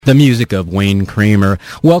The music of Wayne Kramer.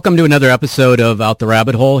 Welcome to another episode of Out the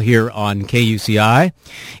Rabbit Hole here on KUCI,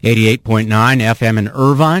 88.9 FM in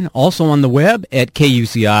Irvine, also on the web at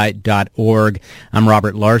kuci.org. I'm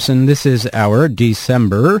Robert Larson. This is our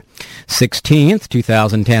December 16th,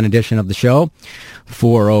 2010 edition of the show,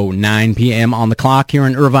 4:09 p.m. on the clock here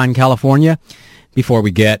in Irvine, California. Before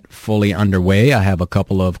we get fully underway, I have a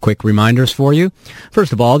couple of quick reminders for you.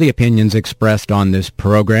 First of all, the opinions expressed on this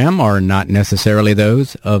program are not necessarily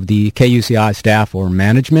those of the KUCI staff or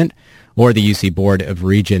management or the UC Board of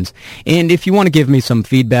Regents. And if you want to give me some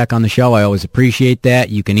feedback on the show, I always appreciate that.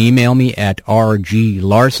 You can email me at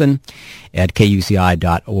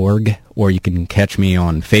rglarson@kuci.org, or you can catch me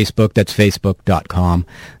on Facebook. That's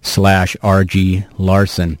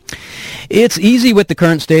facebook.com/rglarson. It's easy with the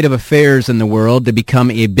current state of affairs in the world to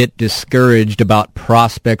become a bit discouraged about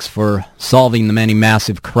prospects for solving the many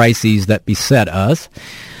massive crises that beset us.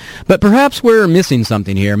 But perhaps we're missing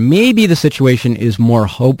something here. Maybe the situation is more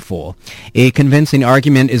hopeful. A convincing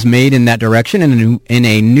argument is made in that direction in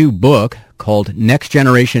a new book called Next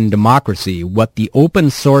Generation Democracy: What the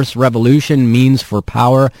Open Source Revolution Means for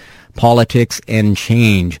Power, Politics, and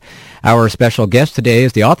Change. Our special guest today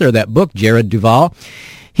is the author of that book, Jared Duval.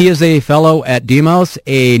 He is a fellow at Demos,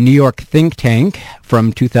 a New York think tank.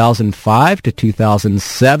 From 2005 to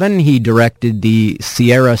 2007, he directed the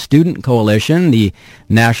Sierra Student Coalition, the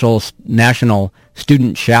national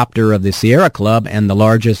student chapter of the Sierra Club, and the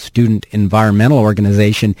largest student environmental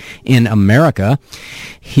organization in America.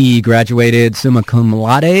 He graduated summa cum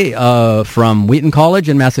laude from Wheaton College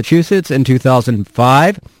in Massachusetts in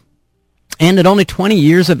 2005. And at only 20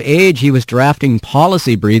 years of age, he was drafting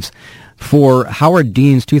policy briefs for Howard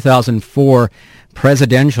Dean's 2004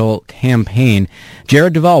 presidential campaign.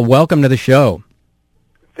 Jared Duval, welcome to the show.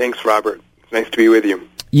 Thanks, Robert. Nice to be with you.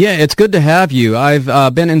 Yeah, it's good to have you.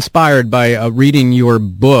 I've been inspired by reading your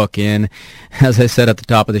book, and as I said at the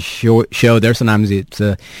top of the show there, sometimes it's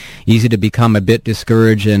easy to become a bit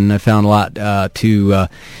discouraged, and I found a lot to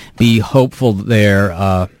be hopeful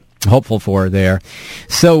for there.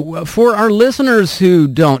 So for our listeners who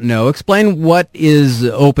don't know, explain what is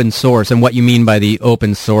open source and what you mean by the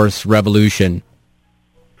open source revolution.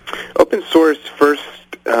 Open source first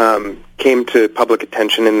came to public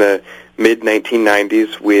attention in the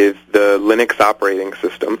mid-1990s with the Linux operating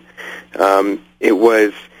system. It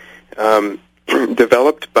was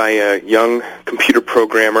developed by a young computer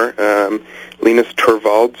programmer, Linus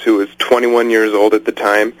Torvalds, who was 21 years old at the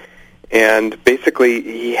time. And basically,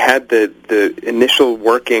 he had the initial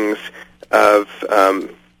workings of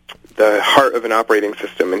the heart of an operating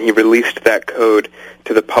system, and he released that code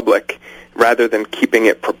to the public rather than keeping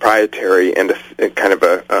it proprietary and a kind of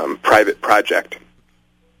a private project.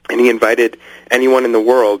 And he invited anyone in the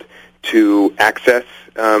world to access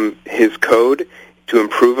his code, to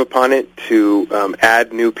improve upon it, to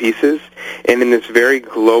add new pieces, and in this very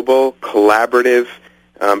global, collaborative,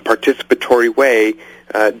 participatory way,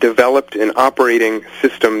 developed an operating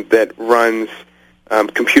system that runs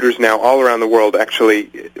computers now all around the world. Actually,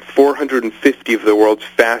 450 of the world's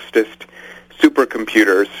fastest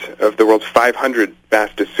supercomputers, of the world's 500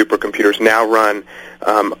 fastest supercomputers, now run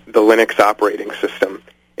the Linux operating system.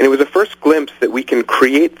 And it was a first glimpse that we can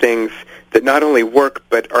create things that not only work,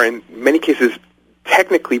 but are in many cases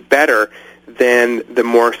technically better than the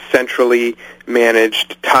more centrally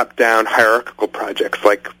managed, top-down hierarchical projects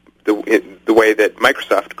like the way that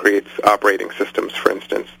Microsoft creates operating systems, for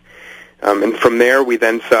instance. And from there, we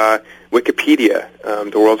then saw Wikipedia,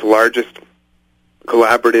 the world's largest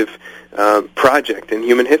collaborative project in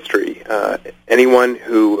human history. Anyone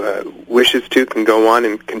who wishes to can go on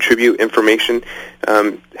and contribute information,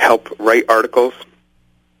 help write articles,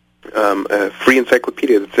 a free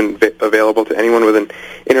encyclopedia that's available to anyone with an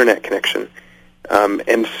internet connection.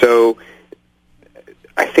 And so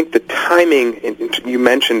I think the timing, you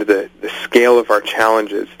mentioned the scale of our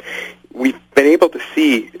challenges. We've been able to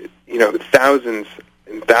see, thousands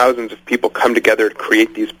and thousands of people come together to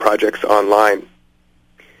create these projects online.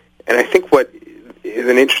 And I think what is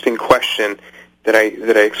an interesting question that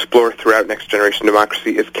I explore throughout Next Generation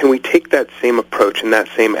Democracy is, can we take that same approach and that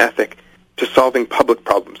same ethic to solving public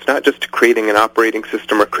problems, not just to creating an operating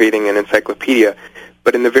system or creating an encyclopedia,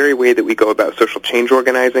 but in the very way that we go about social change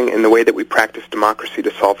organizing and the way that we practice democracy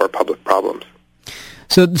to solve our public problems.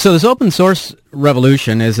 So this open source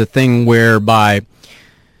revolution is a thing whereby,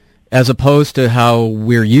 as opposed to how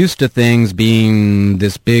we're used to things being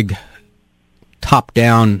this big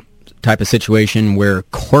top-down type of situation where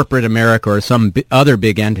corporate America or some other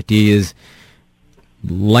big entity is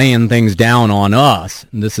laying things down on us,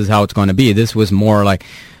 and this is how it's going to be. This was more like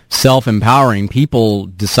self-empowering, people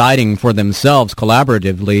deciding for themselves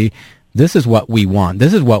collaboratively, this is what we want,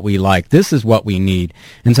 this is what we like, this is what we need.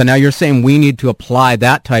 And so now you're saying we need to apply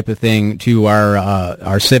that type of thing to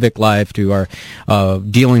our civic life, to our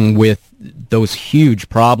dealing with those huge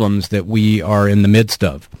problems that we are in the midst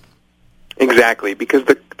of. Exactly, because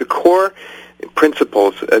the core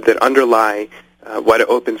principles that underlie what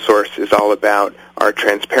open source is all about are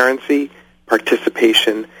transparency,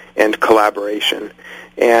 participation, and collaboration.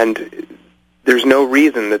 And there's no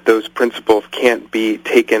reason that those principles can't be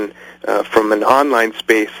taken from an online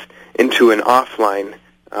space into an offline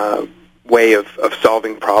way of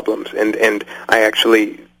solving problems. And I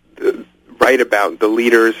actually write about the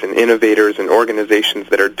leaders and innovators and organizations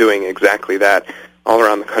that are doing exactly that all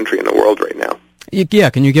around the country and the world right now. Yeah,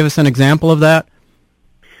 can you give us an example of that?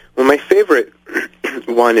 Well, my favorite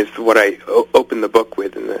one is what I open the book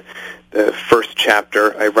with in the first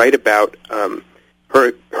chapter. I write about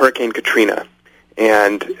Hurricane Katrina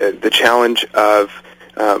and the challenge of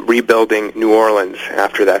rebuilding New Orleans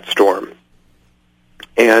after that storm.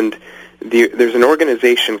 And there's an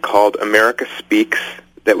organization called America Speaks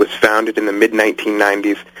that was founded in the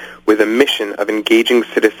mid-1990s with a mission of engaging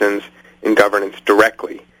citizens in governance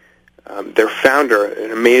directly. Their founder,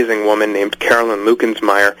 an amazing woman named Carolyn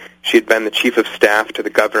Lukensmeyer, she had been the chief of staff to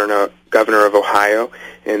the governor of Ohio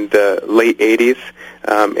in the late 80s,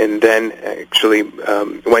 and then actually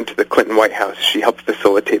went to the Clinton White House. She helped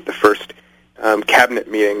facilitate the first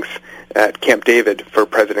cabinet meetings at Camp David for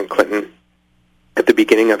President Clinton at the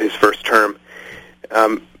beginning of his first term.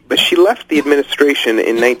 But she left the administration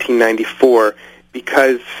in 1994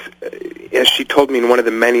 because, as she told me in one of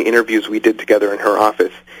the many interviews we did together in her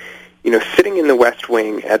office, sitting in the West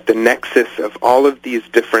Wing at the nexus of all of these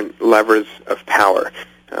different levers of power,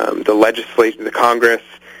 the legislation, the Congress,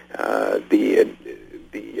 the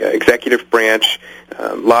executive branch,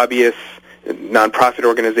 lobbyists, nonprofit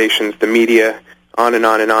organizations, the media, on and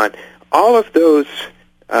on and on. All of those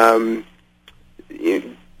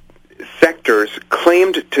sectors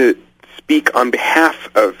claimed to speak on behalf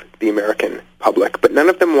of the American public, but none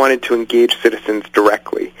of them wanted to engage citizens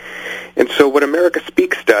directly. And so what America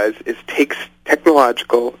Speaks does is takes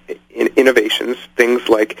technological innovations, things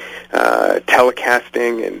like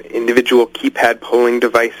telecasting and individual keypad polling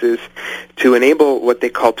devices, to enable what they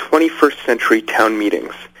call 21st century town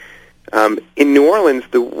meetings. In New Orleans,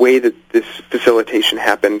 the way that this facilitation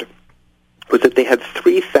happened was that they had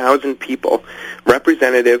 3,000 people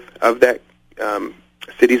representative of that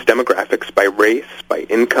city's demographics by race, by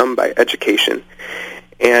income, by education.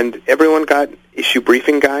 And everyone got issue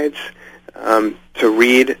briefing guides to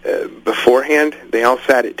read beforehand. They all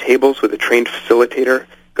sat at tables with a trained facilitator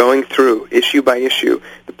going through, issue by issue,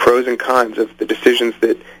 the pros and cons of the decisions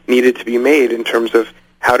that needed to be made in terms of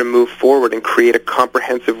how to move forward and create a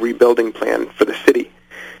comprehensive rebuilding plan for the city.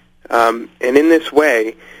 And in this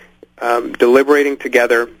way, deliberating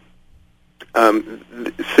together,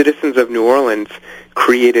 citizens of New Orleans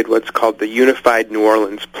created what's called the Unified New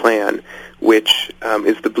Orleans Plan, which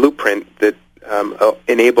is the blueprint that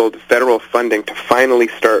enabled federal funding to finally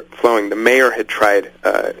start flowing. The mayor had tried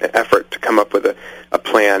an effort to come up with a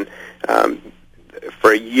plan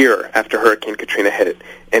for a year after Hurricane Katrina hit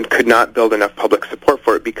and could not build enough public support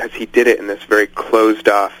for it because he did it in this very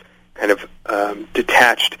closed-off, kind of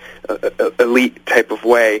detached, elite type of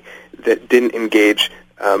way that didn't engage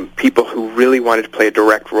people who really wanted to play a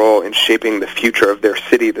direct role in shaping the future of their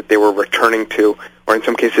city that they were returning to, or in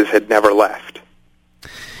some cases had never left.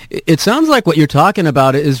 It sounds like what you're talking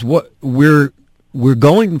about is what we're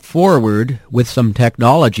going forward with some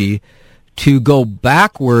technology to go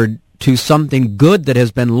backward to something good that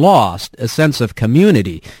has been lost, a sense of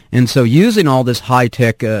community. And so using all this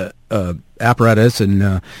high-tech apparatus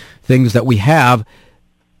and things that we have,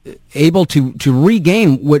 able to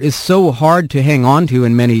regain what is so hard to hang on to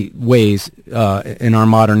in many ways in our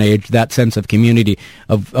modern age, that sense of community,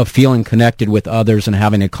 of feeling connected with others and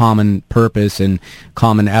having a common purpose and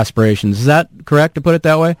common aspirations. Is that correct to put it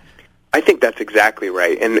that way? I think that's exactly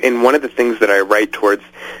right. And one of the things that I write towards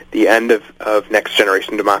the end of Next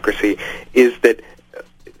Generation Democracy is that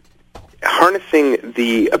harnessing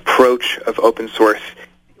the approach of open source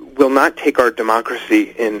will not take our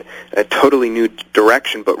democracy in a totally new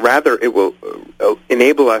direction, but rather it will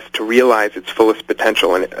enable us to realize its fullest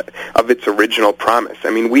potential and of its original promise.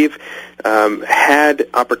 I mean, we've had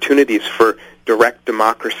opportunities for direct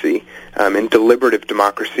democracy and deliberative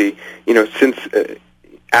democracy, since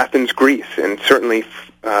Athens, Greece, and certainly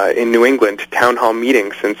in New England, town hall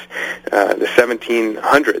meetings since the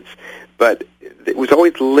 1700s. But it was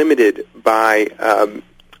always limited by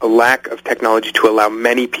a lack of technology to allow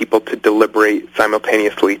many people to deliberate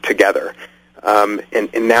simultaneously together.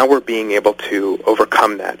 And now we're being able to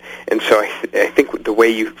overcome that. And so I think the way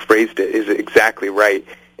you phrased it is exactly right,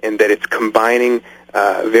 in that it's combining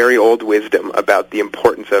very old wisdom about the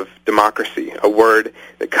importance of democracy, a word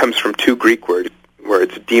that comes from two Greek words,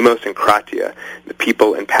 demos and kratia, the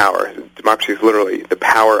people and power. Democracy is literally the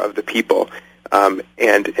power of the people.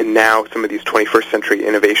 And now some of these 21st century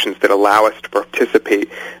innovations that allow us to participate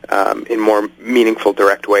in more meaningful,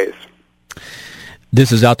 direct ways.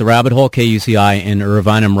 This is Out the Rabbit Hole, KUCI in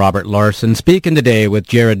Irvine. I'm Robert Larson, speaking today with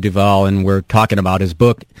Jared Duval, and we're talking about his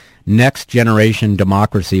book, Next Generation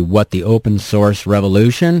Democracy, What the Open Source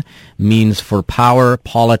Revolution Means for Power,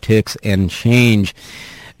 Politics, and Change.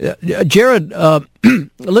 Jared,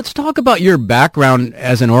 let's talk about your background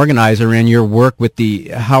as an organizer and your work with the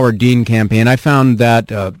Howard Dean campaign. I found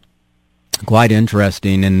that quite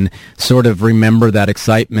interesting, and sort of remember that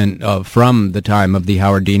excitement from the time of the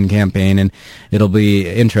Howard Dean campaign, and it'll be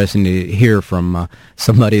interesting to hear from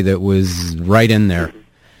somebody that was right in there.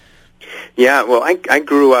 Yeah, well, I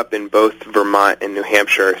grew up in both Vermont and New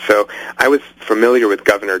Hampshire, so I was familiar with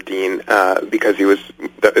Governor Dean because he was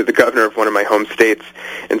the governor of one of my home states.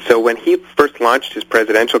 And so when he first launched his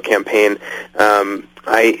presidential campaign,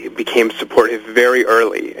 I became supportive very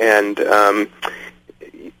early, and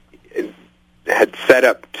had set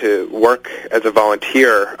up to work as a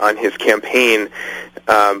volunteer on his campaign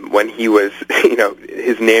when he was,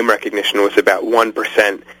 his name recognition was about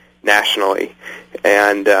 1% nationally,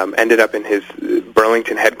 and ended up in his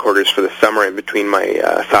Burlington headquarters for the summer in between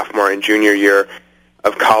my sophomore and junior year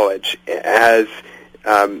of college, as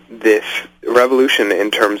this revolution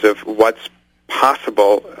in terms of what's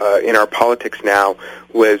possible in our politics now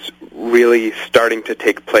was really starting to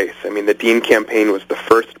take place. I mean, the Dean campaign was the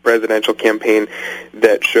first presidential campaign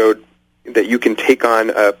that showed that you can take on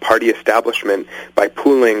a party establishment by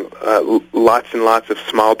pooling lots and lots of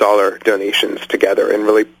small dollar donations together and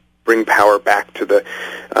really bring power back to the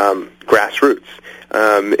grassroots.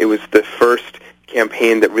 It was the first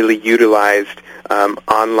campaign that really utilized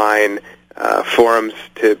online forums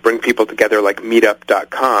to bring people together, like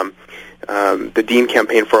meetup.com. The Dean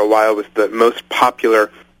campaign for a while was the most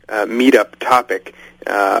popular meetup topic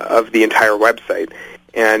of the entire website.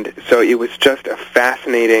 And so it was just a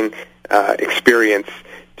fascinating experience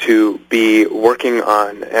to be working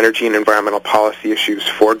on energy and environmental policy issues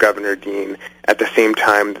for Governor Dean at the same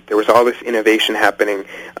time that there was all this innovation happening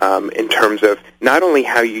in terms of not only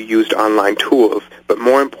how you used online tools, but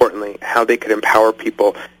more importantly, how they could empower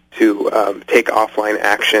people to take offline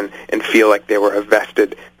action and feel like they were a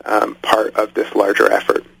vested part of this larger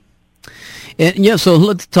effort. And yeah, so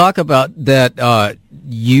let's talk about that.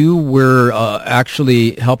 You were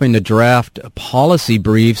actually helping to draft policy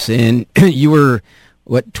briefs, and you were,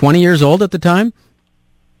 20 years old at the time?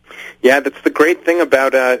 Yeah, that's the great thing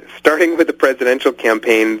about starting with the presidential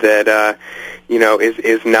campaign that,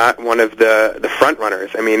 is not one of the front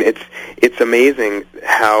runners. I mean, it's amazing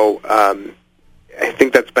how I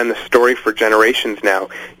think that's been the story for generations now.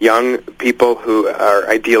 Young people who are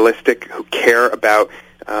idealistic, who care about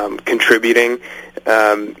contributing,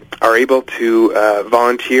 are able to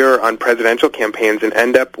volunteer on presidential campaigns and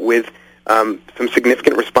end up with some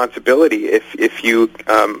significant responsibility if you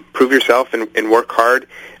prove yourself and work hard.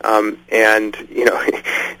 And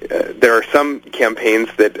there are some campaigns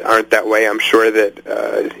that aren't that way. I'm sure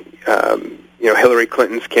that Hillary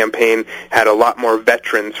Clinton's campaign had a lot more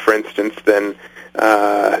veterans, for instance, than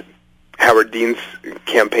Howard Dean's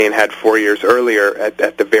campaign had 4 years earlier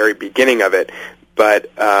at the very beginning of it.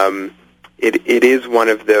 But it is one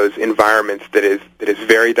of those environments that is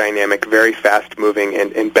very dynamic, very fast-moving,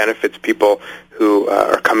 and benefits people who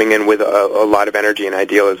are coming in with a lot of energy and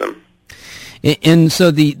idealism. And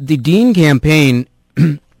so the Dean campaign,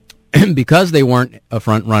 because they weren't a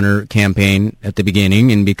front-runner campaign at the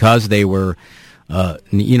beginning, and because they were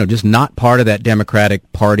just not part of that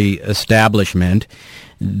Democratic Party establishment,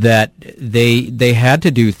 that they had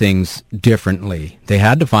to do things differently. They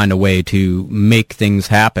had to find a way to make things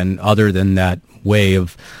happen other than that way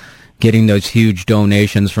of getting those huge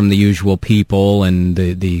donations from the usual people and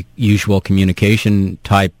the usual communication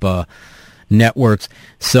type networks.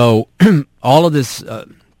 So all of this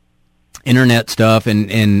internet stuff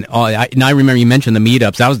and I remember you mentioned the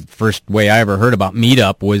meetups. That was the first way I ever heard about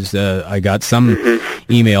Meetup. Was I got some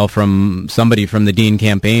email from somebody from the Dean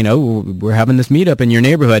campaign. Oh, we're having this meetup in your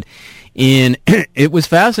neighborhood, and it was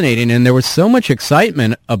fascinating. And there was so much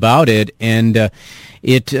excitement about it, and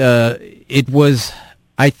it was,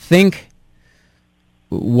 I think,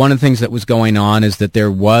 one of the things that was going on is that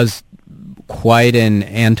there was quite an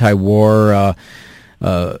anti-war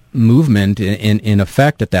movement in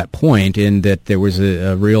effect at that point, in that there was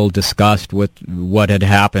a real disgust with what had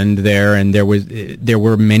happened there, and there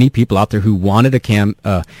were many people out there who wanted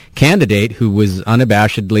a candidate who was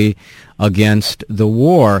unabashedly against the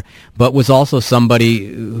war, but was also somebody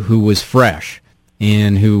who was fresh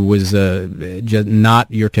and who was just not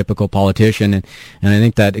your typical politician, and I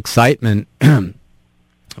think that excitement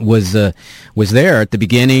was there at the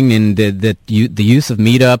beginning, and the use of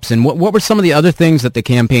meetups, and what were some of the other things that the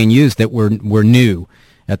campaign used that were new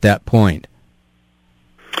at that point?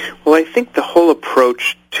 Well, I think the whole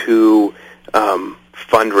approach to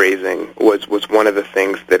fundraising was one of the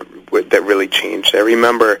things that really changed. I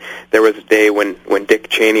remember there was a day when Dick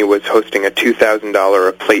Cheney was hosting a $2,000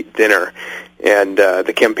 a plate dinner, and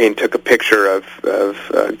the campaign took a picture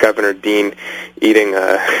of Governor Dean eating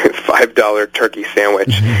a $5 turkey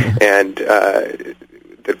sandwich, and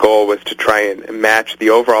the goal was to try and match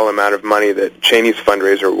the overall amount of money that Cheney's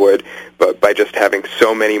fundraiser would, but by just having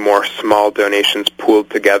so many more small donations pooled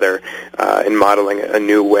together and modeling a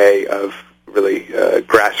new way of really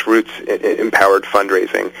grassroots empowered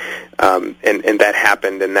fundraising, and that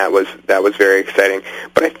happened, and that was very exciting.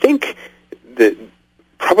 But I think that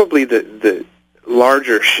probably the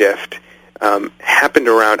larger shift happened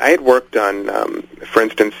around. I had worked on, for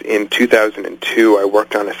instance, in 2002, I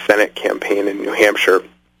worked on a Senate campaign in New Hampshire.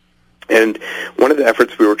 And one of the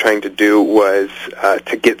efforts we were trying to do was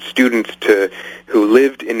to get students who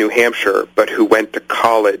lived in New Hampshire but who went to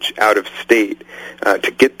college out of state,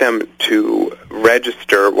 to get them to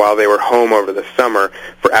register while they were home over the summer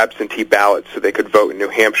for absentee ballots so they could vote in New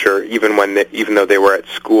Hampshire even though they were at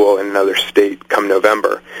school in another state come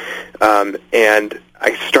November. And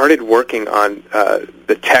I started working on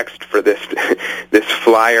the text for this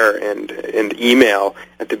flyer and email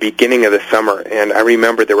at the beginning of the summer, and I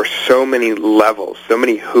remember there were so many levels, so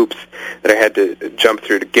many hoops that I had to jump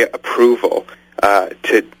through to get approval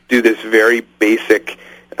to do this very basic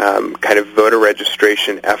kind of voter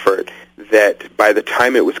registration effort that by the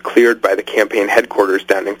time it was cleared by the campaign headquarters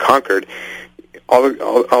down in Concord, all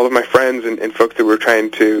of my friends and folks that were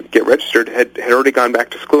trying to get registered had already gone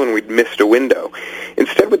back to school, and we'd missed a window.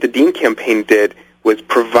 Instead, what the Dean campaign did was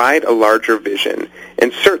provide a larger vision,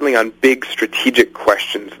 and certainly on big strategic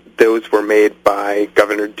questions, those were made by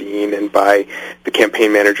Governor Dean and by the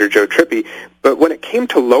campaign manager, Joe Trippi. But when it came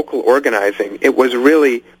to local organizing, it was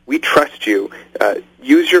really, we trust you.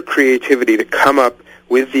 Use your creativity to come up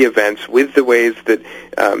with the events, with the ways that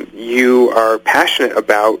you are passionate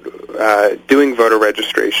about doing voter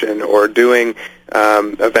registration or doing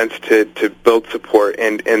events to build support,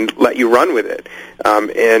 and let you run with it.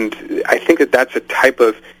 And I think that that's a type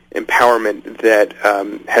of empowerment that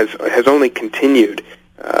has only continued,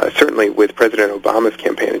 certainly with President Obama's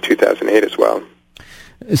campaign in 2008 as well.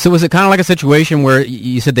 So was it kind of like a situation where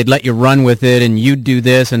you said they'd let you run with it, and you'd do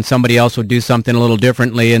this, and somebody else would do something a little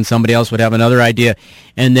differently, and somebody else would have another idea,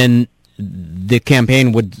 and then the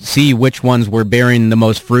campaign would see which ones were bearing the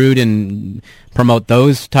most fruit and promote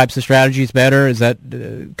those types of strategies better? Is that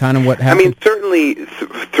kind of what happened? I mean, certainly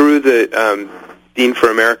through the Dean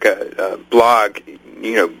for America blog,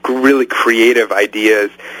 really creative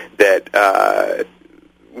ideas that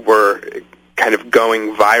were kind of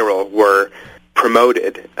going viral were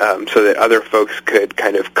promoted so that other folks could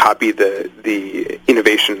kind of copy the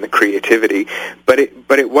innovation and the creativity. But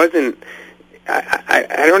it wasn't.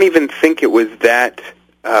 I don't even think it was that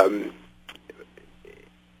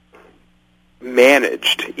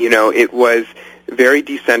managed. It was very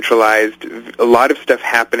decentralized. A lot of stuff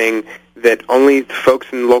happening that only folks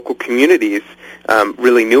in local communities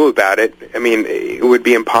really knew about it. I mean, it would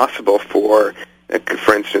be impossible for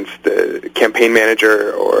instance, the campaign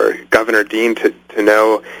manager or Governor Dean to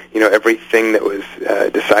know, everything that was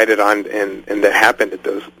decided on and that happened at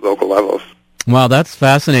those local levels. Wow, that's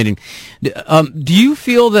fascinating. Do you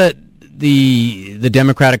feel that the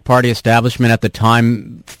Democratic Party establishment at the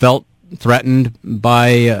time felt threatened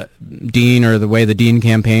by Dean or the way the Dean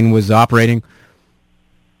campaign was operating?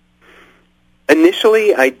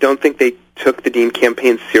 Initially, I don't think they took the Dean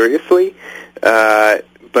campaign seriously,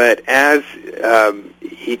 but as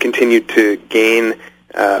he continued to gain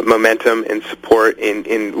momentum and support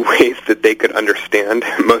in ways that they could understand,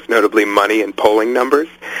 most notably money and polling numbers,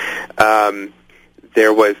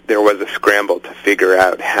 there was a scramble to figure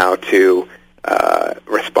out how to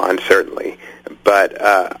respond, certainly. But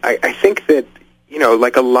I think that,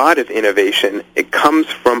 like a lot of innovation, it comes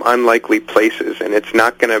from unlikely places, and it's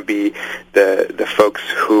not going to be the folks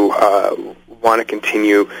who want to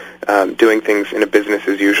continue doing things in a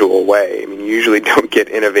business-as-usual way. I mean, you usually don't get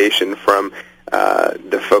innovation from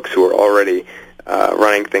the folks who are already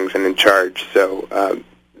running things and in charge. So I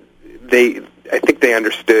think they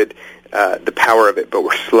understood the power of it, but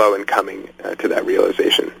were slow in coming to that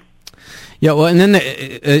realization. Yeah, well, and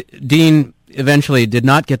then Dean eventually did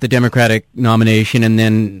not get the Democratic nomination, and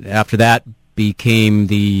then after that became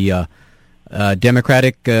the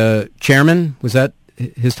Democratic chairman. Was that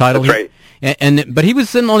his title? That's right. But he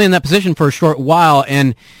was only in that position for a short while,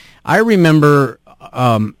 and I remember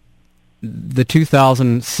the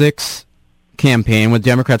 2006 campaign when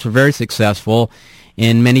Democrats were very successful,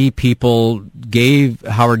 and many people gave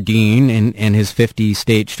Howard Dean and his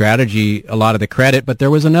 50-state strategy a lot of the credit, but there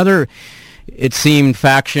was another, it seemed,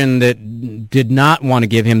 faction that did not want to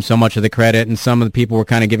give him so much of the credit, and some of the people were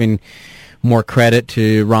kind of giving more credit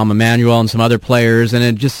to Rahm Emanuel and some other players, and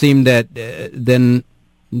it just seemed that then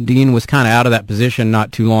Dean was kind of out of that position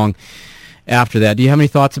not too long after that. Do you have any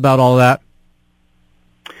thoughts about all that?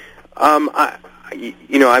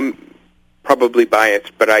 I'm probably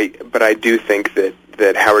biased, but I do think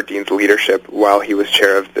that Howard Dean's leadership, while he was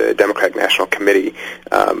chair of the Democratic National Committee,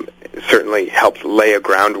 certainly helped lay a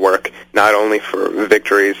groundwork not only for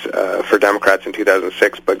victories for Democrats in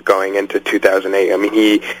 2006, but going into 2008. I mean,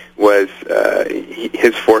 he was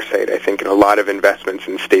his foresight, I think, in a lot of investments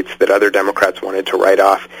in states that other Democrats wanted to write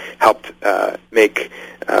off, helped make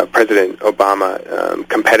President Obama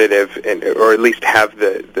competitive, or at least have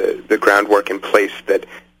the groundwork in place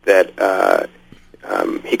that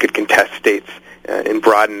he could contest states and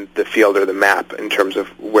broaden the field or the map in terms of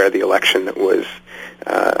where the election was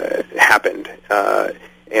happened,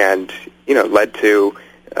 and led to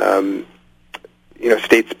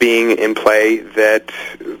states being in play that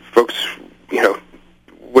folks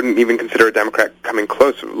wouldn't even consider a Democrat coming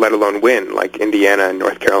close, let alone win, like Indiana and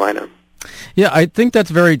North Carolina. Yeah, I think that's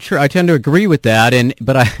very true. I tend to agree with that,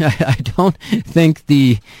 but I don't think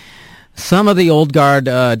some of the old guard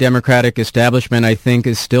Democratic establishment, I think,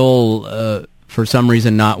 is still for some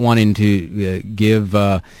reason not wanting to give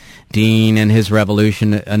Dean and his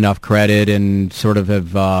revolution enough credit, and sort of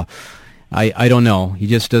have I don't know. He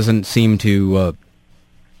just doesn't seem to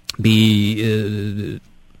be.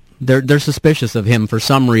 They're suspicious of him for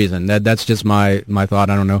some reason. That's just my thought.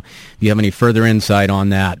 I don't know if you have any further insight on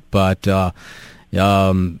that, but is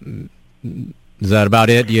that about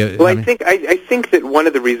it? I think that one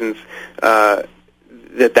of the reasons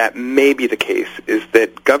that may be the case is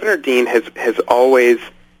that Governor Dean has always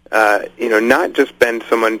not just been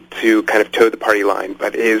someone to kind of toe the party line,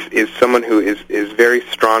 but is someone who is very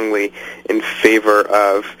strongly in favor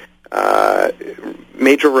of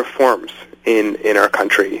major reforms in our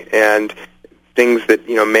country, and things that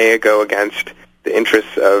may go against the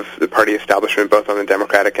interests of the party establishment, both on the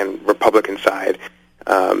Democratic and Republican side.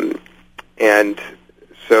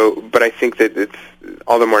 But I think that it's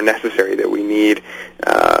all the more necessary that we need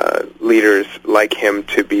leaders like him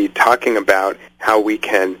to be talking about how we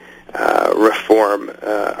can reform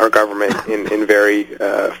our government in very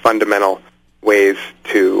fundamental ways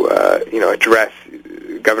to address.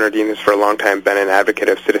 Governor Dean has for a long time been an advocate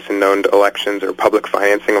of citizen-owned elections or public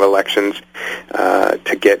financing of elections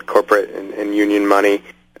to get corporate and union money.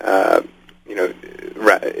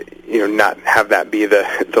 Not have that be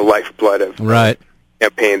the lifeblood of right.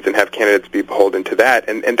 Campaigns, and have candidates be beholden to that,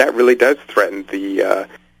 and that really does threaten the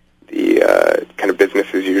kind of business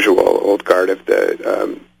as usual old guard of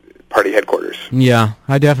the party headquarters. Yeah,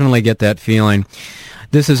 I definitely get that feeling.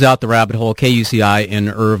 This is Out the Rabbit Hole, KUCI in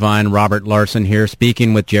Irvine. Robert Larson here,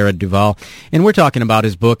 speaking with Jared Duval, and we're talking about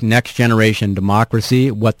his book, Next Generation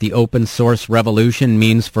Democracy, What the Open Source Revolution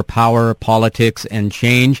Means for Power, Politics, and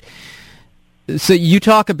Change. So you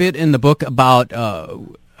talk a bit in the book about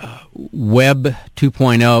Web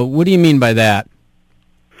 2.0. What do you mean by that?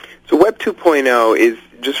 So Web 2.0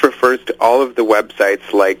 just refers to all of the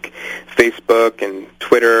websites like Facebook and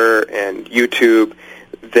Twitter and YouTube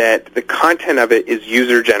that the content of it is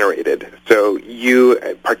user-generated. So you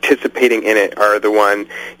participating in it are the one,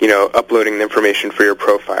 uploading the information for your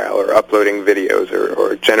profile or uploading videos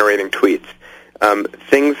or generating tweets.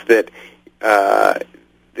 Things that,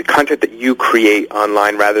 the content that you create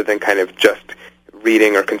online rather than kind of just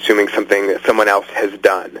reading or consuming something that someone else has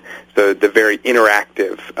done. So the very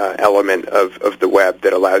interactive element of the web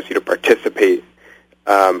that allows you to participate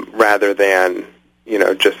rather than,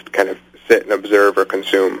 just kind of sit and observe or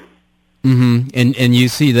consume. Mm-hmm. And you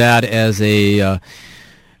see that as a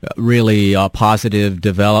really positive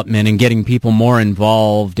development in getting people more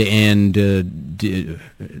involved and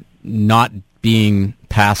not being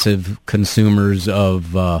passive consumers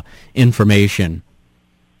of information.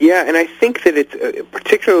 Yeah, and I think that it's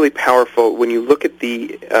particularly powerful when you look at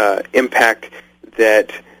the impact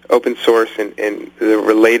that open source and the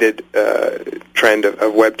related trend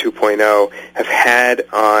of Web 2.0 have had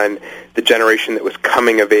on the generation that was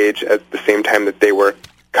coming of age at the same time that they were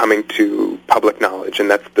coming to public knowledge, and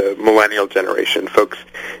that's the millennial generation, folks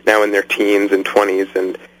now in their teens and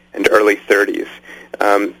 20s and early 30s.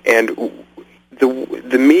 And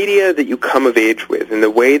the media that you come of age with and the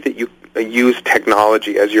way that you use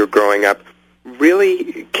technology as you're growing up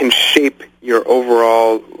really can shape your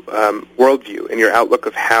overall worldview and your outlook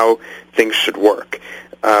of how things should work.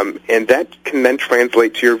 And that can then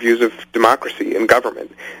translate to your views of democracy and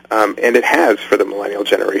government. And it has for the millennial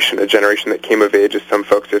generation, a generation that came of age, as some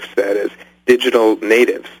folks have said, as digital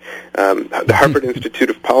natives. The Harvard Institute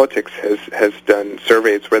of Politics has done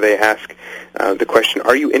surveys where they ask the question,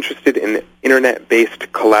 are you interested in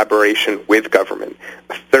internet-based collaboration with government?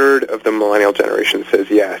 A third of the millennial generation says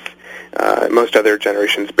yes. Most other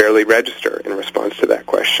generations barely register in response to that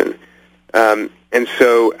question. And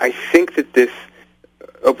so I think that this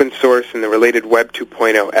open source and the related Web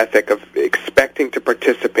 2.0 ethic of expecting to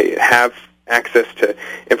participate, have access to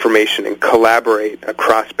information, and collaborate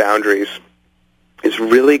across boundaries is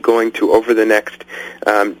really going to, over the next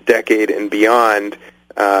decade and beyond,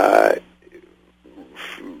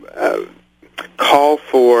 call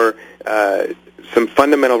for some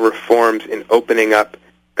fundamental reforms in opening up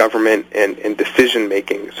government and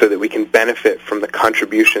decision-making so that we can benefit from the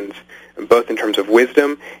contributions, both in terms of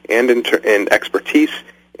wisdom and in expertise,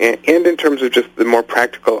 and in terms of just the more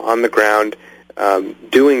practical, on-the-ground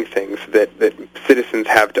doing things that citizens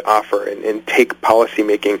have to offer and take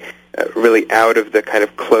policymaking really out of the kind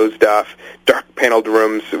of closed-off, dark-paneled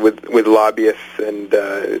rooms with lobbyists and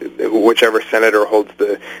whichever senator holds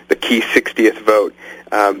the key 60th vote.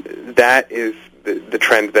 That is the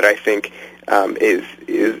trend that I think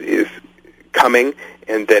is coming,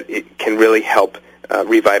 and that it can really help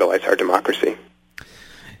revitalize our democracy.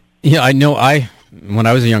 Yeah, I know. When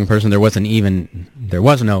I was a young person, there was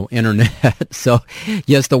no internet. So,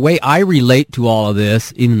 yes, the way I relate to all of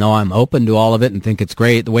this, even though I'm open to all of it and think it's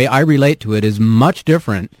great, the way I relate to it is much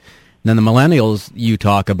different than the millennials you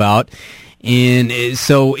talk about. And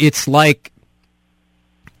so it's like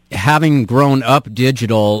having grown up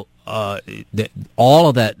digital, all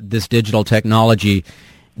of this digital technology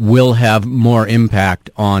will have more impact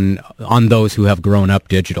on those who have grown up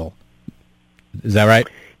digital. Is that right?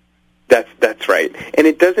 That's right. And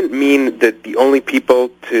it doesn't mean that the only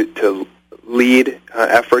people to lead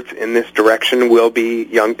efforts in this direction will be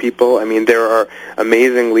young people. I mean, there are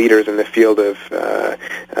amazing leaders in the field of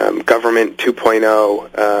government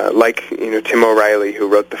 2.0, like Tim O'Reilly, who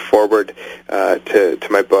wrote the foreword to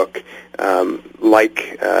my book,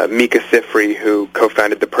 like Mika Sifry, who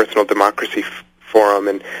co-founded the Personal Democracy Forum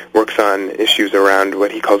and works on issues around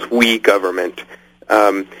what he calls we government.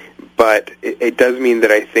 But it does mean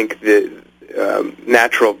that I think the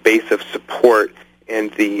natural base of support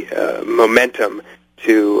and the momentum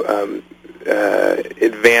to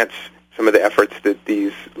advance some of the efforts that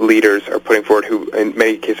these leaders are putting forward, who in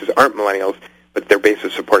many cases aren't millennials, but their base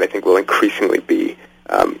of support I think will increasingly be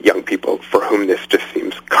young people for whom this just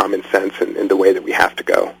seems common sense and the way that we have to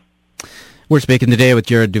go. We're speaking today with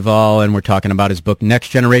Jared Duval, and we're talking about his book, Next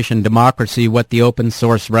Generation Democracy, What the Open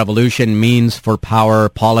Source Revolution Means for Power,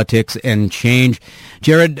 Politics, and Change.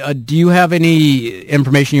 Jared, do you have any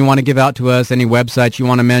information you want to give out to us, any websites you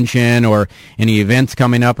want to mention, or any events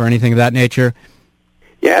coming up or anything of that nature?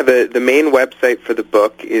 Yeah, the main website for the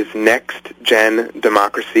book is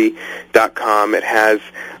nextgendemocracy.com. It has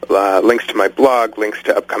links to my blog, links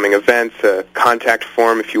to upcoming events, a contact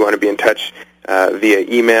form if you want to be in touch via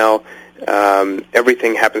email.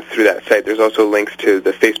 Everything happens through that site. There's also links to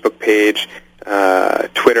the Facebook page,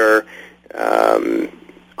 Twitter, on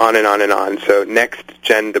and on and on. So Next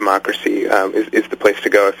Gen Democracy is the place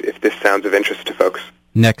to go if this sounds of interest to folks.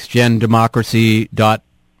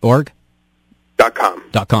 nextgendemocracy.org? .com.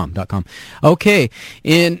 Okay.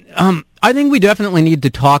 And I think we definitely need to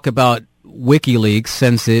talk about WikiLeaks,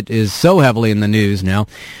 since it is so heavily in the news now.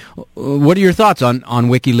 What are your thoughts on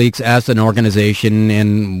WikiLeaks as an organization,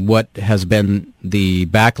 and what has been the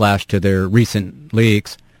backlash to their recent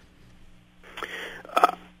leaks?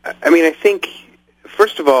 I mean, I think,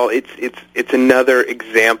 first of all, it's another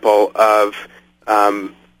example of,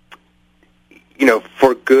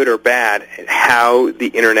 for good or bad, how the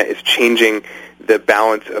Internet is changing the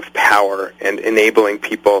balance of power and enabling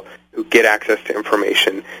people who get access to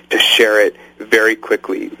information to share it very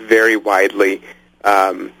quickly, very widely.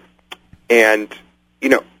 And,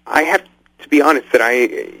 I have to be honest that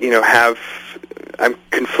I'm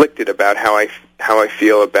conflicted about how I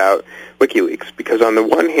feel about WikiLeaks, because on the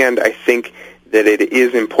one hand, I think that it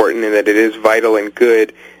is important and that it is vital and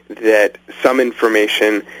good that some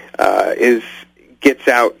information gets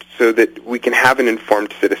out so that we can have an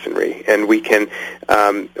informed citizenry and we can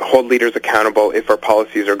hold leaders accountable if our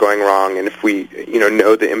policies are going wrong and if we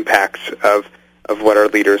know the impacts of what our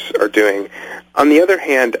leaders are doing. On the other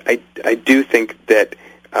hand, I do think that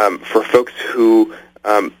for folks who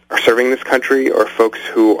are serving this country or folks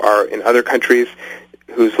who are in other countries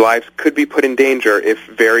whose lives could be put in danger if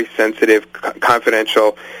very sensitive,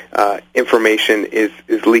 confidential information is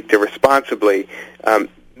leaked irresponsibly,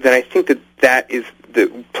 then I think that is the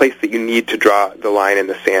place that you need to draw the line in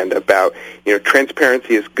the sand about,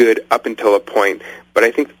 transparency is good up until a point, but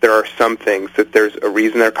I think that there are some things that there's a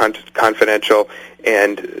reason they're confidential,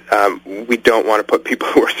 and we don't want to put people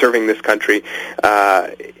who are serving this country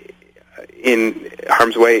in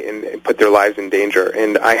harm's way and put their lives in danger.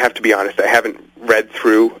 And I have to be honest, I haven't read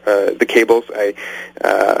through the cables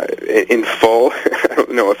in full. I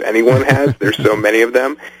don't know if anyone has. There's so many of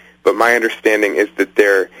them. But my understanding is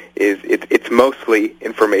that it's mostly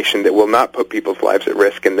information that will not put people's lives at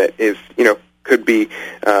risk and that is, could be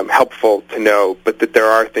helpful to know, but that there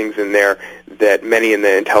are things in there that many in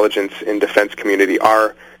the intelligence and defense community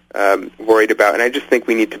are worried about. And I just think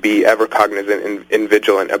we need to be ever cognizant and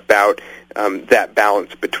vigilant about that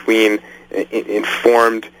balance between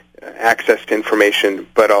informed access to information,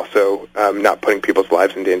 but also not putting people's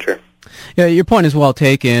lives in danger. Yeah, your point is well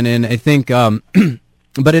taken, and I think...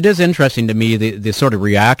 But it is interesting to me, the sort of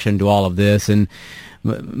reaction to all of this, and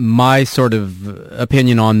my sort of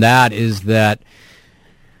opinion on that is that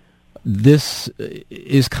this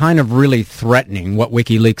is kind of really threatening what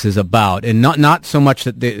WikiLeaks is about, and not so much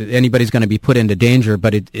that anybody's going to be put into danger,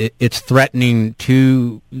 but it's threatening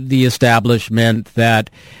to the establishment that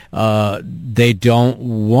they don't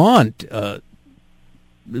want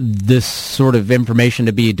this sort of information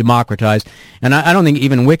to be democratized. And I don't think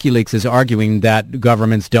even WikiLeaks is arguing that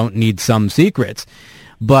governments don't need some secrets.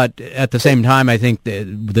 But at the same time, I think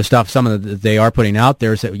the stuff, some of that they are putting out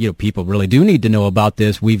there, is that, people really do need to know about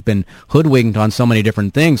this. We've been hoodwinked on so many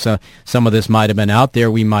different things. So some of this might have been out there.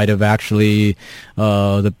 We might have actually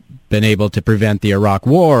been able to prevent the Iraq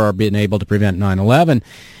War or been able to prevent 9/11.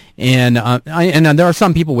 And there are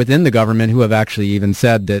some people within the government who have actually even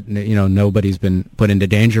said that nobody's been put into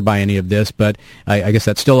danger by any of this. But I guess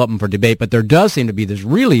that's still open for debate. But there does seem to be this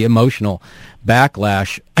really emotional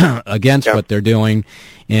backlash against what they're doing,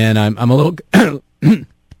 and I'm a little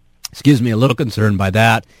excuse me, a little concerned by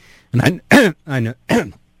that. And I know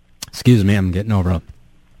excuse me, I'm getting over a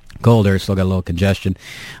cold there, still got a little congestion.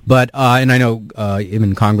 But and I know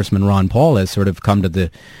even Congressman Ron Paul has sort of come to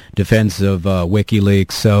the defense of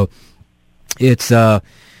WikiLeaks. So it's I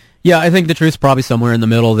think the truth's probably somewhere in the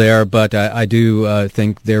middle there. But I do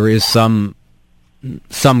think there is some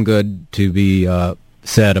good to be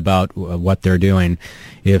said about what they're doing.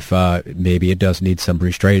 If maybe it does need some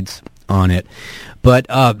restraints on it. But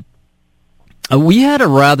we had a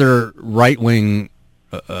rather right-wing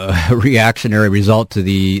reactionary result to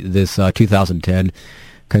this 2010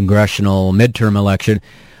 congressional midterm election.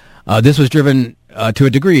 This was driven to a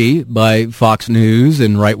degree by Fox News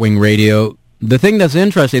and right-wing radio. The thing that's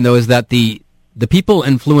interesting, though, is that the people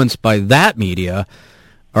influenced by that media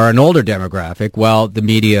are an older demographic, while the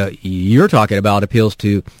media you're talking about appeals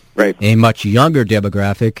to a much younger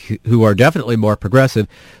demographic who are definitely more progressive.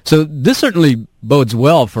 So this certainly bodes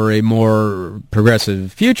well for a more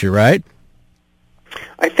progressive future, right?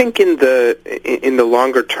 I think in the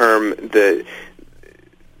longer term, the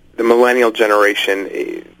millennial generation,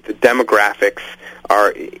 the demographics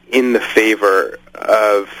are in the favor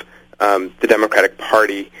of the Democratic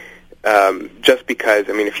Party, just because,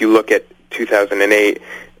 if you look at 2008,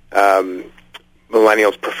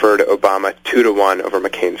 millennials preferred Obama 2-1 over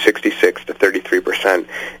McCain, 66 to 33%.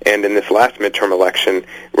 And in this last midterm election,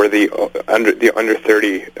 where the under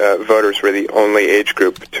 30 voters were the only age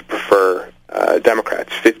group to prefer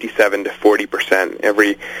Democrats, 57 to 40%.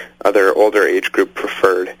 Every other older age group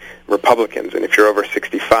preferred Republicans. And if you're over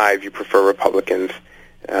 65, you prefer Republicans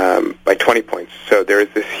by 20 points. So there is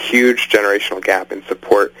this huge generational gap in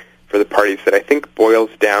support for the parties that I think boils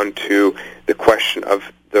down to the question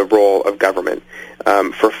of the role of government.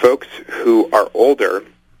 For folks who are older,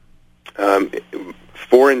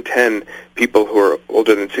 4 in 10 people who are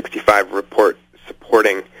older than 65 report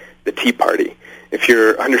supporting the Tea Party. If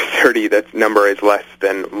you're under 30, that number is less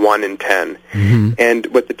than 1 in 10. Mm-hmm. And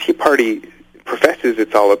what the Tea Party professes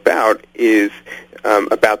it's all about is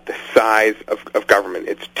about the size of government.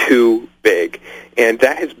 It's too big. And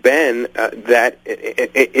that has been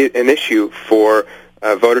an issue for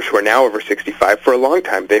voters who are now over 65 for a long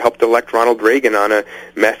time. They helped elect Ronald Reagan on a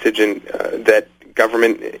message that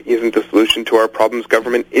government isn't the solution to our problems,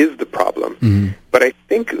 government is the problem. Mm-hmm. But I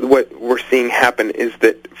think what we're seeing happen is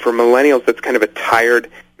that for millennials, that's kind of a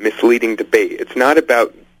tired, misleading debate. It's not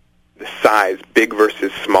about the size, big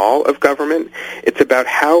versus small, of government. It's about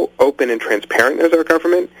how open and transparent is our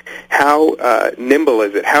government, how nimble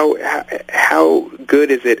is it, how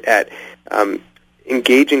good is it at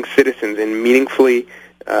engaging citizens in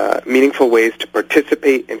meaningful ways to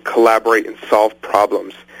participate and collaborate and solve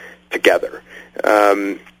problems together.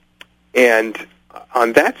 And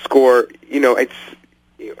on that score,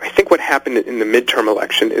 I think what happened in the midterm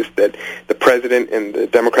election is that the president and the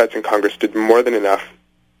Democrats in Congress did more than enough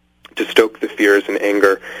to stoke the fears and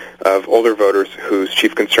anger of older voters whose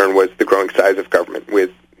chief concern was the growing size of government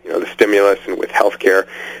with the stimulus and with health care.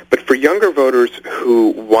 But for younger voters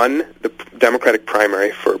who won the Democratic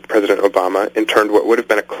primary for President Obama and turned what would have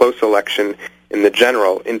been a close election in the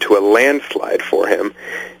general into a landslide for him,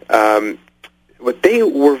 what they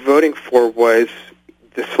were voting for was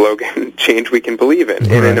the slogan, change we can believe in.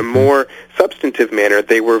 Right. And in a more substantive manner,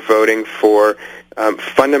 they were voting for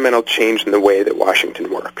fundamental change in the way that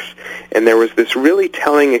Washington works. And there was this really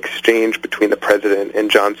telling exchange between the president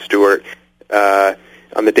and Jon Stewart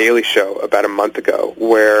on The Daily Show about a month ago,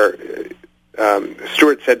 where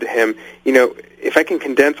Stewart said to him, if I can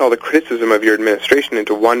condense all the criticism of your administration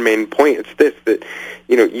into one main point, it's this, that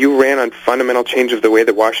you ran on fundamental change of the way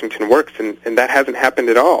that Washington works, and that hasn't happened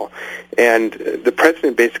at all. And the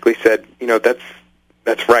president basically said,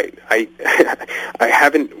 that's right. I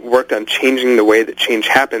haven't worked on changing the way that change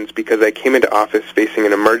happens because I came into office facing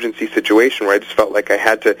an emergency situation where I just felt like I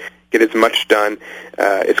had to get as much done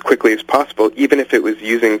as quickly as possible, even if it was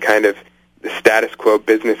using kind of the status quo,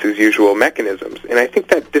 business-as-usual mechanisms. And I think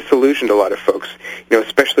that disillusioned a lot of folks,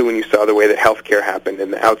 especially when you saw the way that health care happened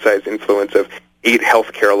and the outsized influence of 8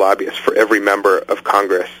 health care lobbyists for every member of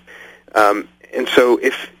Congress. And so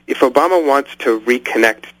if Obama wants to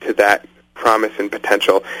reconnect to that promise and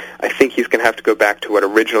potential, I think he's going to have to go back to what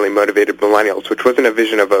originally motivated millennials, which wasn't a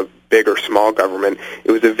vision of a big or small government.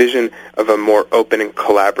 It was a vision of a more open and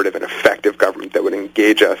collaborative and effective government that would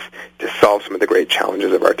engage us to solve some of the great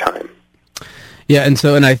challenges of our time. Yeah,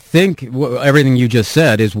 and I think everything you just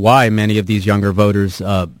said is why many of these younger voters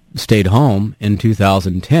stayed home in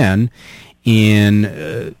 2010.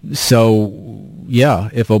 So, yeah,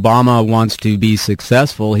 if Obama wants to be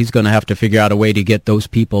successful, he's going to have to figure out a way to get those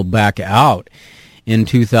people back out in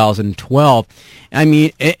 2012. I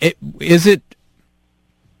mean, if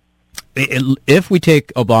we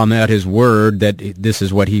take Obama at his word that this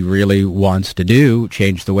is what he really wants to do,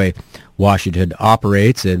 change the way Washington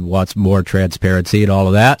operates and wants more transparency and all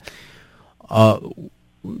of that,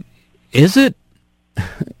 is it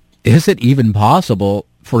even possible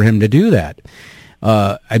for him to do that?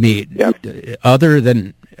 Other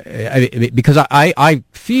than because I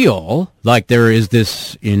feel like there is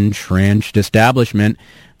this entrenched establishment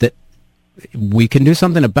that we can do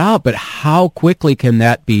something about, but how quickly can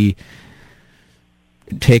that be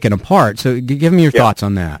taken apart? So give me your thoughts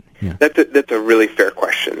on that. Yeah. That's a really fair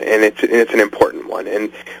question, and it's an important one.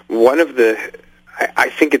 And one of I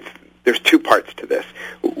think there's 2 parts to this.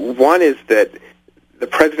 One is that the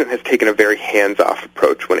president has taken a very hands-off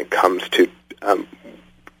approach when it comes to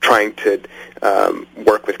trying to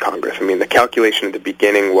work with Congress. I mean, the calculation at the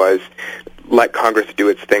beginning was let Congress do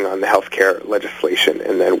its thing on the health care legislation,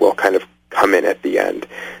 and then we'll kind of come in at the end.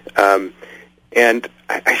 And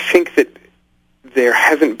I think that there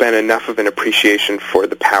hasn't been enough of an appreciation for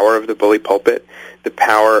the power of the bully pulpit, the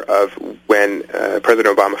power of when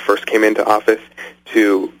President Obama first came into office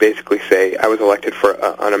to basically say, I was elected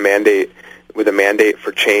on a mandate with a mandate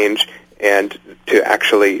for change, and to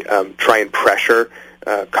actually try and pressure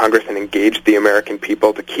Congress and engage the American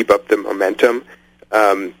people to keep up the momentum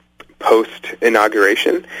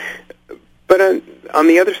post-inauguration. But on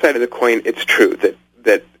the other side of the coin, it's true that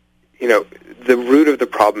the root of the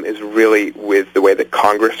problem is really with the way that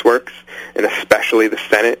Congress works, and especially the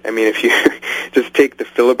Senate. I mean, if you just take the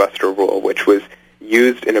filibuster rule, which was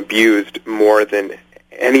used and abused more than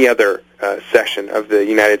any other session of the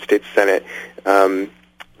United States Senate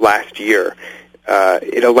last year,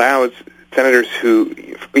 it allows senators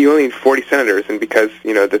you only need 40 senators, and because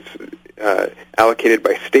that's allocated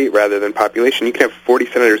by state rather than population, you can have 40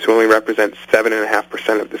 senators who only represent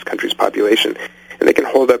 7.5% of this country's population, and they can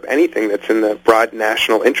hold up anything that's in the broad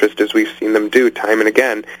national interest, as we've seen them do time and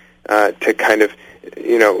again, to kind of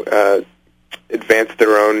advance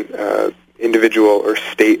their own individual or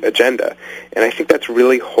state agenda. And I think that's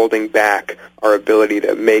really holding back our ability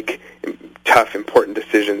to make tough, important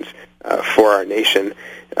decisions for our nation.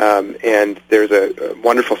 And there's a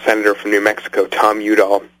wonderful senator from New Mexico, Tom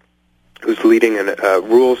Udall, who's leading a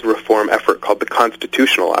rules reform effort called the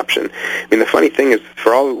constitutional option. I mean, the funny thing is,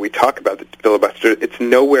 for all that we talk about the filibuster, it's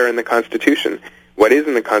nowhere in the Constitution. What is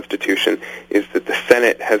in the Constitution is that the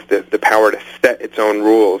Senate has the power to set its own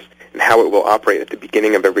rules and how it will operate at the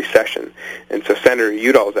beginning of every session. And so Senator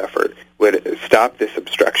Udall's effort would stop this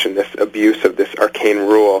obstruction, this abuse of this arcane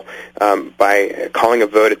rule, by calling a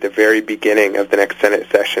vote at the very beginning of the next Senate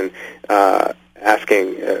session,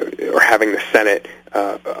 asking or having the Senate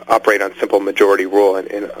operate on simple majority rule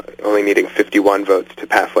and only needing 51 votes to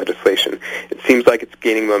pass legislation. It seems like it's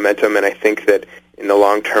gaining momentum, and I think that in the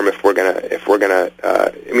long term, if we're gonna,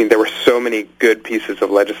 I mean, there were so many good pieces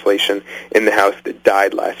of legislation in the House that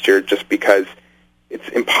died last year just because it's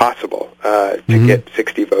impossible to get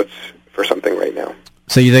 60 votes for something right now.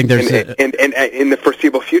 So you think there's and in the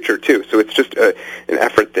foreseeable future too. So it's just an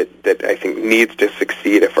effort that I think needs to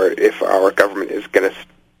succeed if our government is going to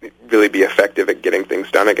really be effective at getting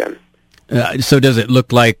things done again. So does it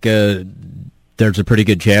look like there's a pretty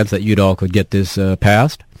good chance that Udall could get this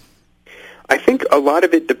passed? I think a lot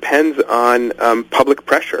of it depends on public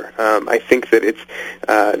pressure. I think that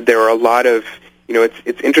there are a lot of,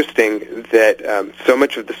 it's interesting that so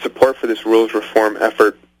much of the support for this rules reform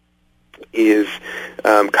effort is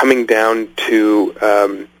coming down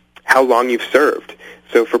to how long you've served.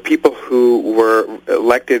 So for people who were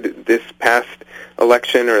elected this past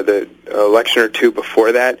election or the election or two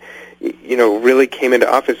before that, really came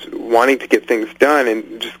into office wanting to get things done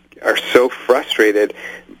and just are so frustrated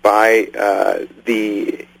by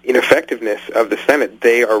the ineffectiveness of the Senate.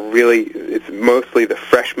 They are it's mostly the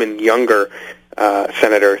freshman, younger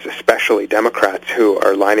senators, especially Democrats, who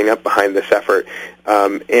are lining up behind this effort.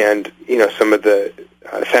 And some of the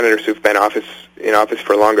senators who've been in office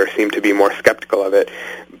for longer seem to be more skeptical of it.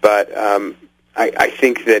 But I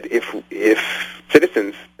think that if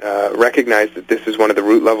citizens recognize that this is one of the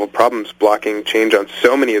root level problems blocking change on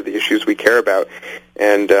so many of the issues we care about,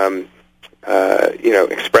 and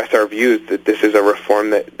express our views that this is a reform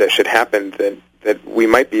that should happen, that we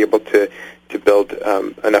might be able to build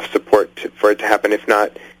enough support for it to happen. If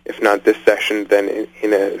not this session, then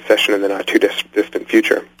in a session in the not too distant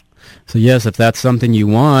future. So yes, if that's something you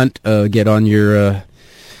want, get on your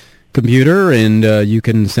computer and you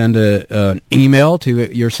can send an email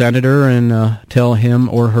to your senator and tell him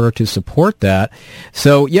or her to support that.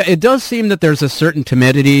 So yeah, it does seem that there's a certain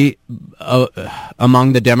timidity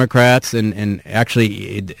among the Democrats, and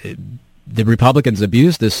actually the Republicans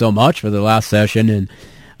abused this so much for the last session, and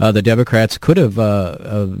the Democrats could have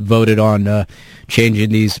voted on changing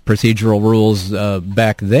these procedural rules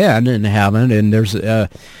back then and haven't. And there's,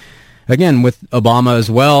 again, with Obama as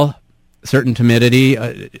well, certain timidity.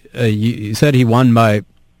 You said he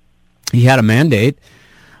had a mandate.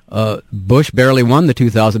 Bush barely won the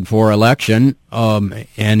 2004 election,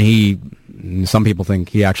 and some people think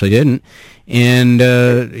he actually didn't. And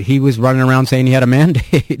he was running around saying he had a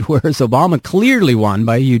mandate, whereas Obama clearly won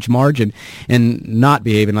by a huge margin and not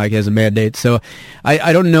behaving like he has a mandate. So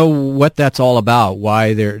I don't know what that's all about,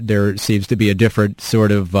 why there seems to be a different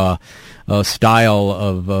sort of style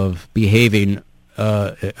of behaving,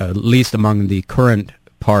 at least among the current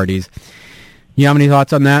parties. You have any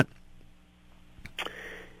thoughts on that?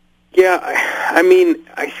 Yeah, I mean,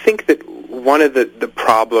 I think that one of the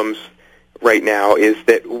problems right now is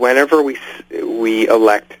that whenever we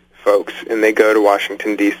elect folks and they go to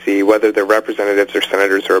Washington, D.C., whether they're representatives or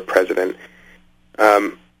senators or a president,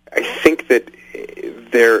 I think that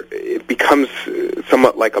it becomes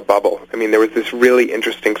somewhat like a bubble. I mean, there was this really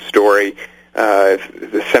interesting story,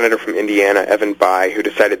 the senator from Indiana, Evan Bayh, who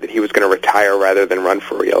decided that he was going to retire rather than run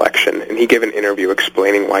for re-election, and he gave an interview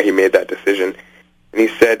explaining why he made that decision. And he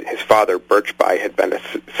said his father, Birch Bayh, had been a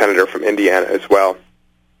senator from Indiana as well.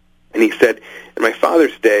 And he said, in my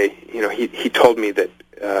father's day, he told me that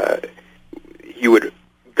you would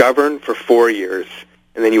govern for 4 years,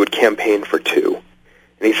 and then you would campaign for 2.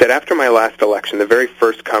 And he said, after my last election, the very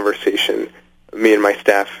first conversation me and my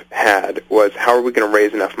staff had was, how are we going to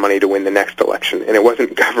raise enough money to win the next election? And it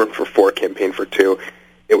wasn't govern for 4, campaign for 2.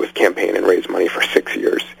 It was campaign and raise money for 6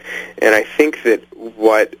 years. And I think that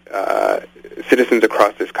what citizens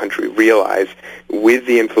across this country realize, with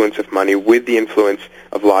the influence of money, with the influence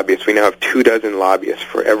of lobbyists — we now have 24 lobbyists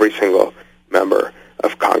for every single member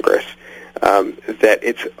of Congress — that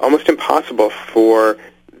it's almost impossible for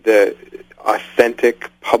the authentic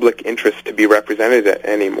public interest to be represented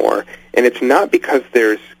anymore. And it's not because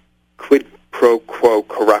there's quid pro quo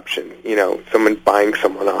corruption, someone buying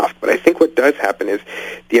someone off. But I think what does happen is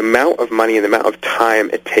the amount of money and the amount of time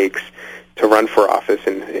it takes run for office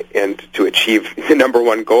and to achieve the number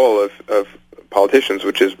one goal of politicians,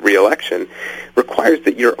 which is re-election, requires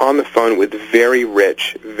that you're on the phone with very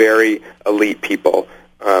rich, very elite people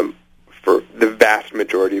for the vast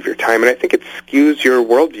majority of your time. And I think it skews your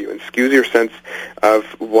worldview and skews your sense of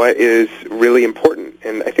what is really important.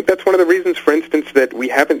 And I think that's one of the reasons, for instance, that we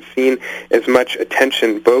haven't seen as much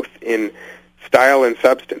attention both in style and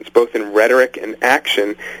substance, both in rhetoric and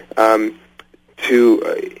action, in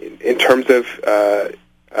terms of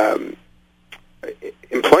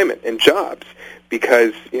employment and jobs,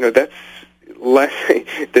 because that's less.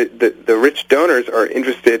 The rich donors are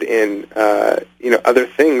interested in other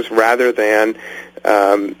things rather than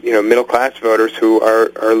middle class voters who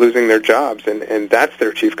are losing their jobs, and that's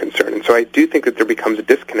their chief concern. And so I do think that there becomes a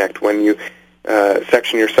disconnect when you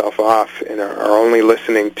section yourself off and are only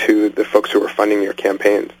listening to the folks who are funding your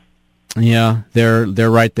campaigns. Yeah, they're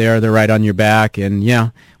right there. They're right on your back. And yeah,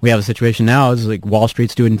 we have a situation now. It's like Wall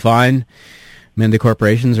Street's doing fine. The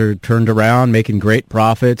corporations are turned around, making great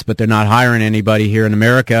profits, but they're not hiring anybody here in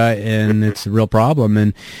America, and it's a real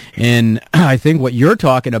problem. And I think what you're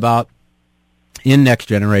talking about in Next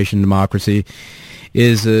Generation Democracy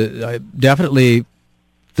is definitely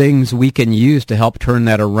things we can use to help turn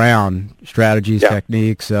that around, strategies,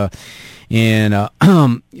 techniques. So we're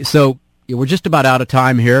just about out of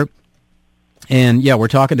time here. And, we're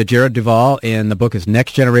talking to Jared Duval, and the book is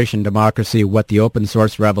Next Generation Democracy, What the Open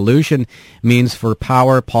Source Revolution Means for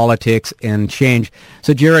Power, Politics, and Change.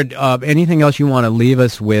 So, Jared, anything else you want to leave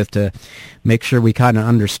us with to make sure we kind of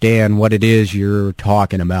understand what it is you're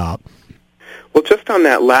talking about? Well, just on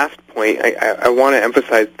that last point, I want to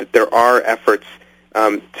emphasize that there are efforts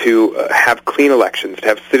to have clean elections, to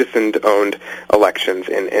have citizen-owned elections,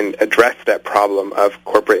 and address that problem of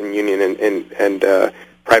corporate and union and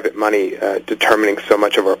private money determining so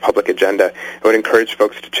much of our public agenda. I would encourage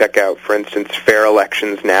folks to check out, for instance,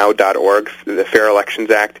 fairelectionsnow.org. The Fair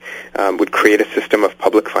Elections Act would create a system of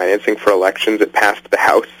public financing for elections. It passed the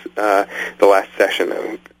House the last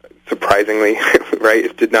session. Surprisingly, right,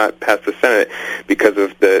 it did not pass the Senate because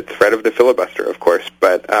of the threat of the filibuster, of course.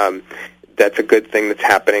 But that's a good thing that's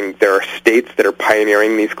happening. There are states that are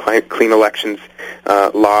pioneering these clean elections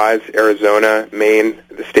laws: Arizona, Maine,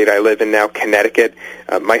 the state I live in now, Connecticut.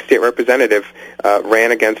 My state representative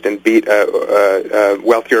ran against and beat a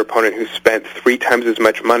wealthier opponent who spent 3 times as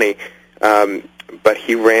much money, but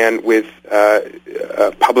he ran with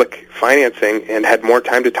public financing and had more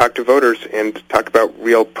time to talk to voters and talk about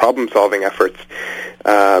real problem-solving efforts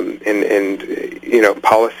and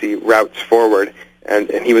policy routes forward.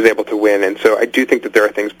 And he was able to win. And so I do think that there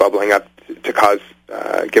are things bubbling up to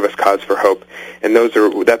give us cause for hope. And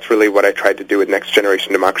that's really what I tried to do with Next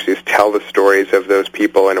Generation Democracy, is tell the stories of those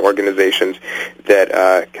people and organizations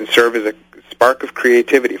that can serve as a spark of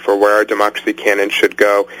creativity for where our democracy can and should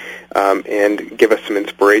go, and give us some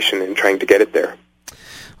inspiration in trying to get it there.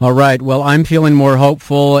 All right. Well, I'm feeling more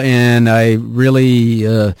hopeful, and I really,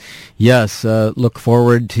 look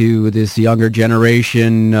forward to this younger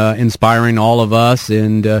generation inspiring all of us.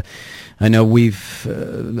 And I know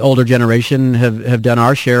older generation have done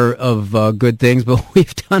our share of good things, but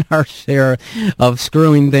we've done our share of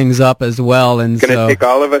screwing things up as well. And it's going to take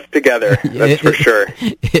all of us together. That's for sure.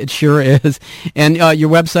 It sure is. And your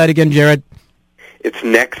website again, Jared? It's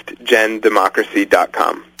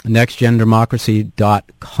nextgendemocracy.com.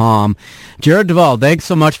 nextgendemocracy.com. Jared Duval, thanks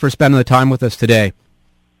so much for spending the time with us today.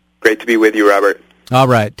 Great to be with you, Robert. All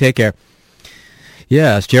right, take care.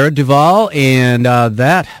 Yes, Jared Duval, and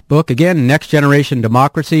that book, again, Next Generation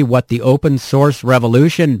Democracy, What the Open Source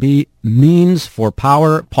Revolution Means for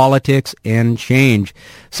Power, Politics, and Change.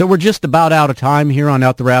 So we're just about out of time here on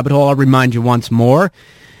Out the Rabbit Hole. I'll remind you once more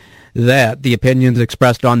that the opinions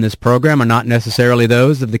expressed on this program are not necessarily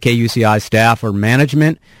those of the KUCI staff or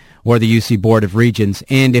management or the UC Board of Regents.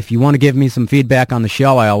 And if you want to give me some feedback on the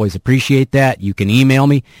show, I always appreciate that. You can email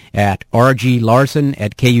me at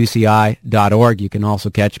rglarson@kuci.org. You can also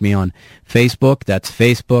catch me on Facebook. That's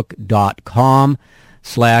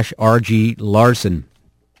facebook.com/rglarson.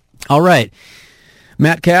 All right.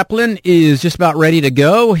 Matt Kaplan is just about ready to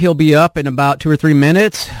go. He'll be up in about 2 or 3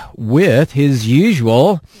 minutes with his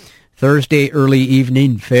usual Thursday early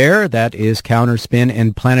evening fare. That is Counterspin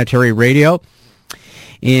and Planetary Radio.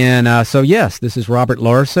 And so, yes, this is Robert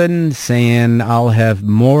Larson saying I'll have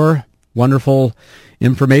more wonderful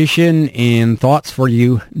information and thoughts for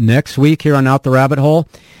you next week here on Out the Rabbit Hole.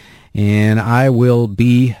 And I will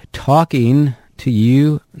be talking to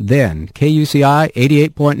you then. KUCI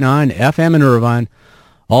 88.9 FM in Irvine.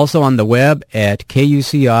 Also on the web at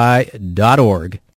kuci.org.